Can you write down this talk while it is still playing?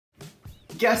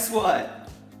Guess what?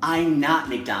 I'm not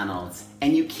McDonald's,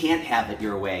 and you can't have it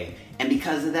your way. And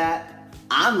because of that,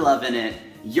 I'm loving it,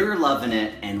 you're loving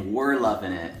it, and we're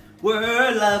loving it.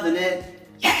 We're loving it,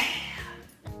 yeah!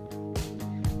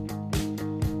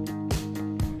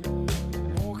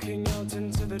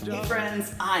 Hey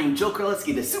friends, I'm Joe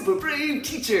Carlovsky, the super brave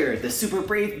teacher, the super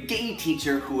brave gay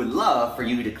teacher who would love for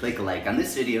you to click a like on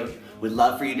this video, would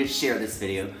love for you to share this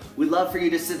video, would love for you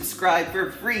to subscribe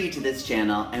for free to this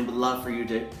channel, and would love for you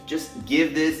to just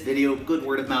give this video good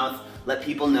word of mouth, let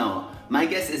people know. My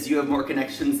guess is you have more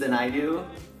connections than I do.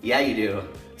 Yeah, you do.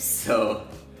 So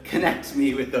connect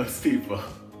me with those people.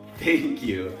 Thank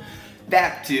you.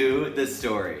 Back to the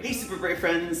story. Hey super brave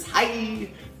friends, hi!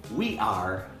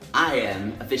 I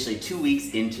am officially 2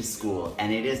 weeks into school,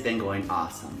 and it has been going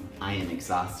awesome. I am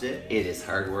exhausted, it is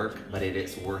hard work, but it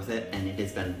is worth it, and it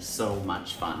has been so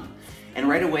much fun. And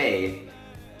right away,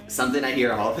 something I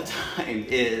hear all the time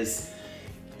is,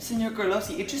 Senor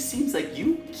Carlovsky, it just seems like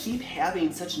you keep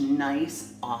having such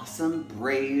nice, awesome,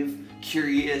 brave,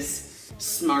 curious,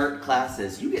 smart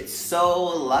classes. You get so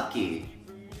lucky.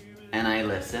 And I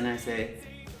listen, I say,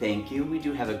 thank you, we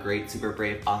do have a great, super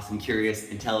brave, awesome, curious,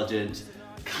 intelligent,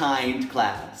 kind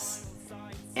class.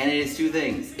 And it is two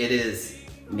things. It is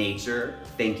nature.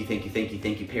 Thank you, thank you, thank you,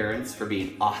 thank you parents for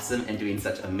being awesome and doing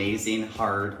such amazing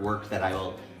hard work that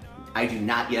I do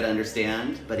not yet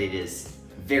understand, but it is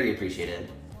very appreciated.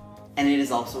 And it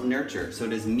is also nurture. So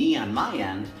it is me on my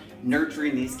end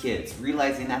nurturing these kids,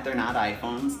 realizing that they're not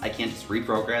iPhones. I can't just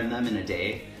reprogram them in a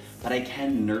day, but I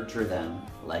can nurture them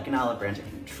like an olive branch. I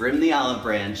can trim the olive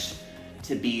branch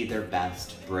to be their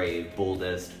best, brave,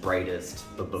 boldest, brightest,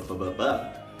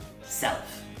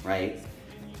 self, right?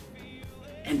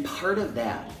 And part of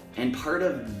that, and part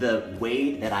of the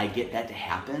way that I get that to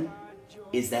happen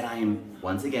is that I am,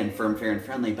 once again, firm, fair, and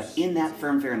friendly, but in that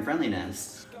firm, fair, and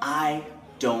friendliness, I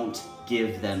don't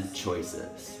give them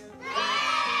choices.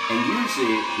 And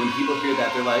usually, when people hear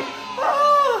that, they're like,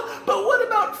 ah, but what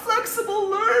about flexible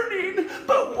learning?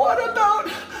 But what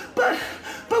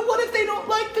if they don't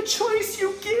like the choice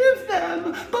you give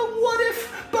them? But what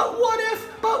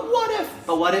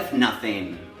if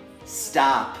nothing?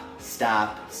 Stop,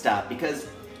 because,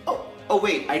 oh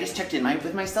wait, I just checked in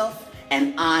with myself,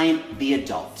 and I'm the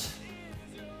adult.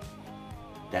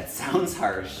 That sounds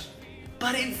harsh,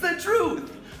 but it's the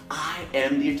truth. I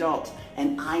am the adult,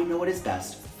 and I know what is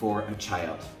best for a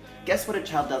child. Guess what a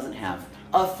child doesn't have?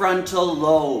 A frontal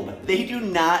lobe. They do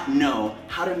not know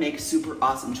how to make super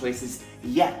awesome choices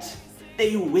yet.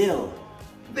 They will,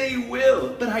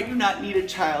 but I do not need a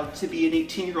child to be an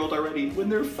 18-year-old already when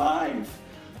they're 5.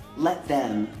 Let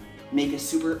them make a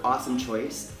super awesome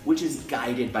choice, which is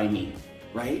guided by me,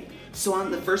 right? So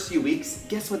on the first few weeks,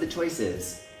 guess what the choice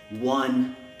is?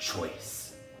 One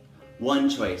choice. One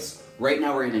choice. Right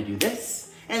now we're gonna do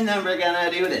this, and then we're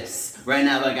gonna do this. Right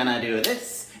now we're gonna do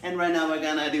this, and right now we're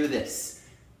gonna do this.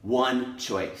 One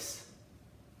choice.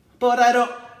 But I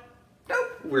don't,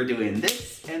 nope. We're doing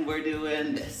this, and we're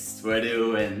doing this. We're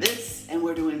doing this, and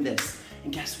we're doing this.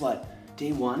 And guess what?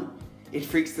 Day one, it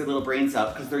freaks their little brains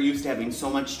out because they're used to having so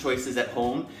much choices at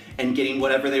home and getting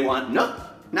whatever they want. Nope,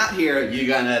 not here. You're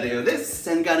gonna do this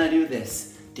and gonna do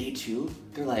this. Day two,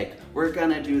 they're like, we're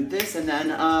gonna do this and then,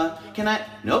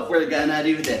 nope, we're gonna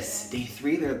do this. Day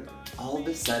three, they're all of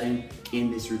a sudden in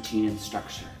this routine and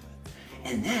structure.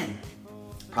 And then,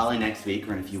 probably next week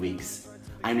or in a few weeks,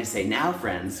 I'm gonna say, now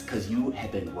friends, because you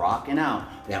have been rocking out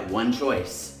that one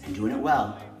choice and doing it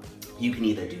well, you can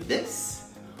either do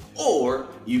this or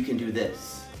you can do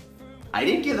this. I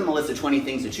didn't give them a list of 20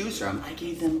 things to choose from, I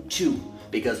gave them 2.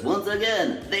 Because once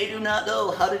again, they do not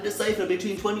know how to decipher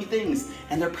between 20 things,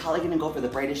 and they're probably gonna go for the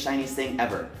brightest, shiniest thing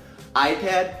ever.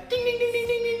 iPad, ding, ding, ding, ding,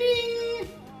 ding, ding, ding.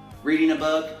 Reading a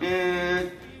book,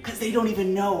 because they don't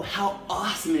even know how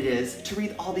awesome it is to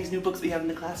read all these new books we have in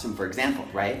the classroom, for example,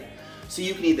 right? So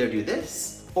you can either do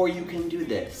this, or you can do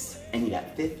this, and you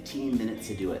got 15 minutes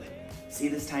to do it. See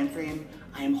this time frame?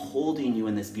 I am holding you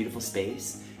in this beautiful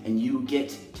space, and you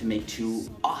get to make 2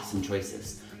 awesome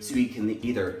choices. So you can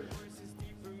either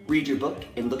read your book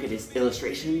and look at its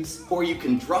illustrations, or you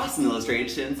can draw some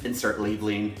illustrations and start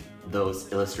labeling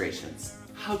those illustrations.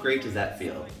 How great does that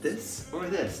feel? This or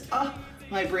this? Ah,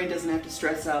 my brain doesn't have to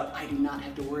stress out. I do not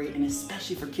have to worry, and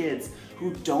especially for kids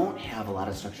who don't have a lot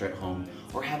of structure at home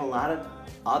or have a lot of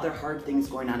other hard things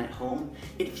going on at home,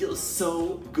 it feels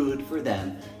so good for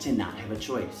them to not have a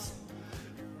choice.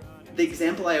 The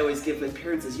example I always give with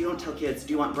parents is you don't tell kids,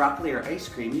 do you want broccoli or ice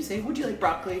cream? You say, would you like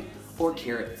broccoli or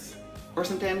carrots? Or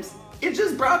sometimes it's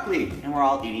just broccoli and we're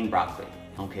all eating broccoli,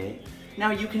 okay? Now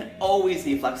you can always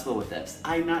be flexible with this.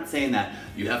 I'm not saying that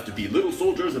you have to be little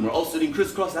soldiers and we're all sitting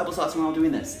crisscross applesauce and we're all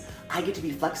doing this. I get to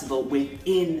be flexible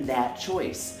within that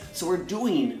choice. So we're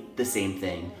doing the same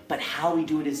thing, but how we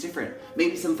do it is different.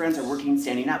 Maybe some friends are working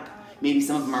standing up. Maybe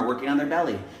some of them are working on their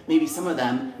belly. Maybe some of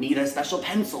them need a special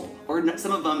pencil, or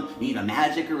some of them need a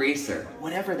magic eraser,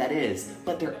 whatever that is,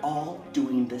 but they're all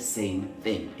doing the same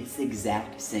thing. It's the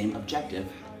exact same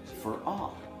objective for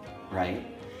all, right?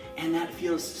 And that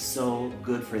feels so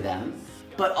good for them,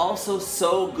 but also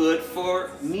so good for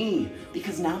me,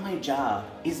 because now my job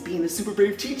is being the super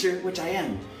brave teacher, which I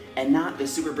am, and not the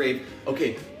super brave,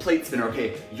 okay, plate spinner,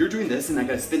 okay, you're doing this and I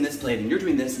gotta spin this plate and you're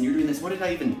doing this and you're doing this. What did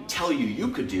I even tell you you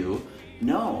could do?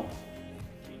 No,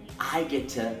 I get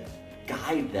to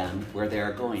guide them where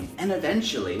they're going. And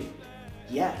eventually,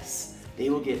 yes,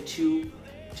 they will get 2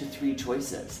 to 3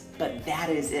 choices, but that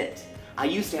is it. I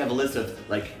used to have a list of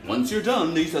like, once you're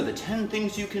done, these are the 10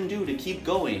 things you can do to keep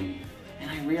going.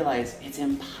 And I realized it's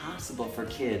impossible for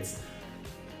kids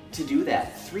to do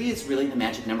that. 3 is really the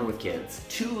magic number with kids.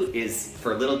 2 is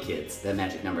for little kids, the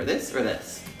magic number, this or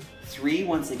this. 3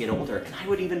 once they get older, and I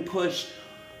would even push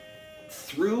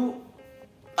through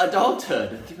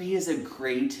adulthood. 3 is a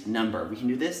great number. We can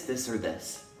do this, this, or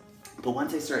this. But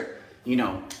once I start,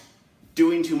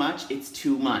 doing too much, it's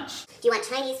too much. Do you want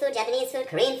Chinese food, Japanese food,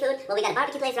 Korean food? Well, we got a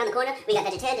barbecue place around the corner, we got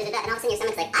vegetarian, and all of a sudden your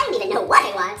stomach's like, I don't even know what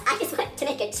I want, I just want to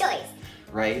make a choice.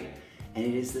 Right? And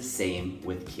it is the same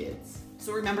with kids.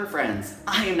 So remember, friends,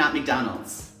 I am not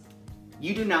McDonald's.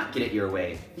 You do not get it your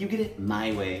way. You get it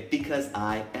my way, because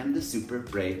I am the super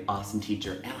brave, awesome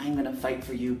teacher, and I'm gonna fight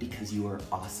for you because you are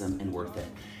awesome and worth it.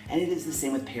 And it is the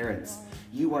same with parents.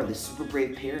 You are the super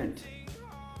brave parent,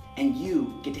 and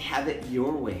you get to have it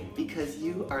your way because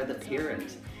you are the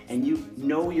parent, and you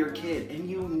know your kid, and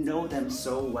you know them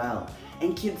so well.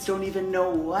 And kids don't even know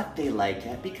what they like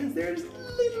yet because they're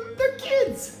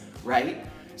kids, right?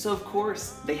 So of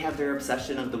course, they have their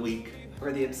obsession of the week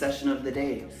or the obsession of the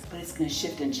day, but it's gonna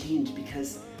shift and change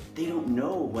because they don't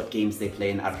know what games they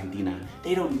play in Argentina.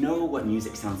 They don't know what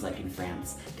music sounds like in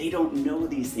France. They don't know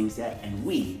these things yet, and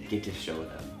we get to show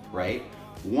them, right?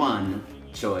 One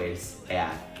choice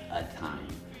at a time.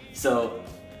 So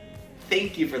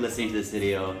thank you for listening to this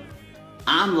video.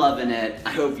 I'm loving it.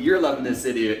 I hope you're loving this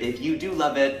video. If you do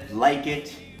love it, like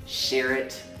it, share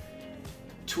it,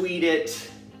 tweet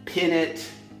it, pin it,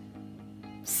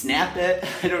 snap it,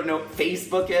 I don't know,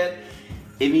 Facebook it.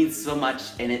 It means so much,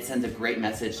 and it sends a great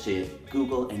message to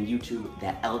Google and YouTube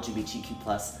that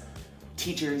LGBTQ+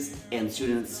 teachers and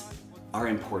students are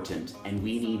important, and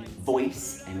we need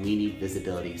voice and we need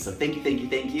visibility. So thank you, thank you,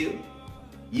 thank you.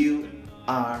 You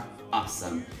are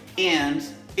awesome. And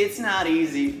it's not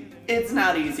easy. It's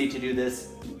not easy to do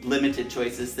this limited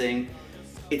choices thing.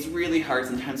 It's really hard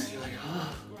sometimes because you're like,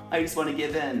 oh, I just want to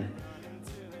give in.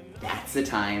 That's the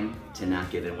time to not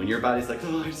give in. When your body's like,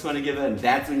 oh, I just want to give in,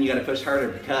 that's when you got to push harder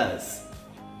because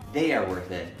they are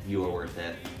worth it. You are worth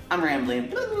it. I'm rambling.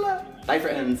 Blah, blah, blah. Bye,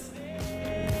 friends.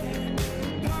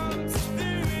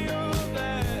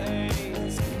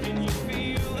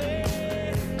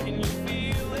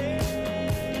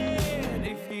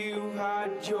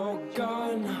 Your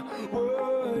gun,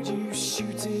 would you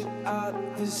shoot it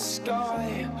at the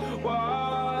sky?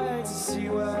 Why? To see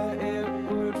where it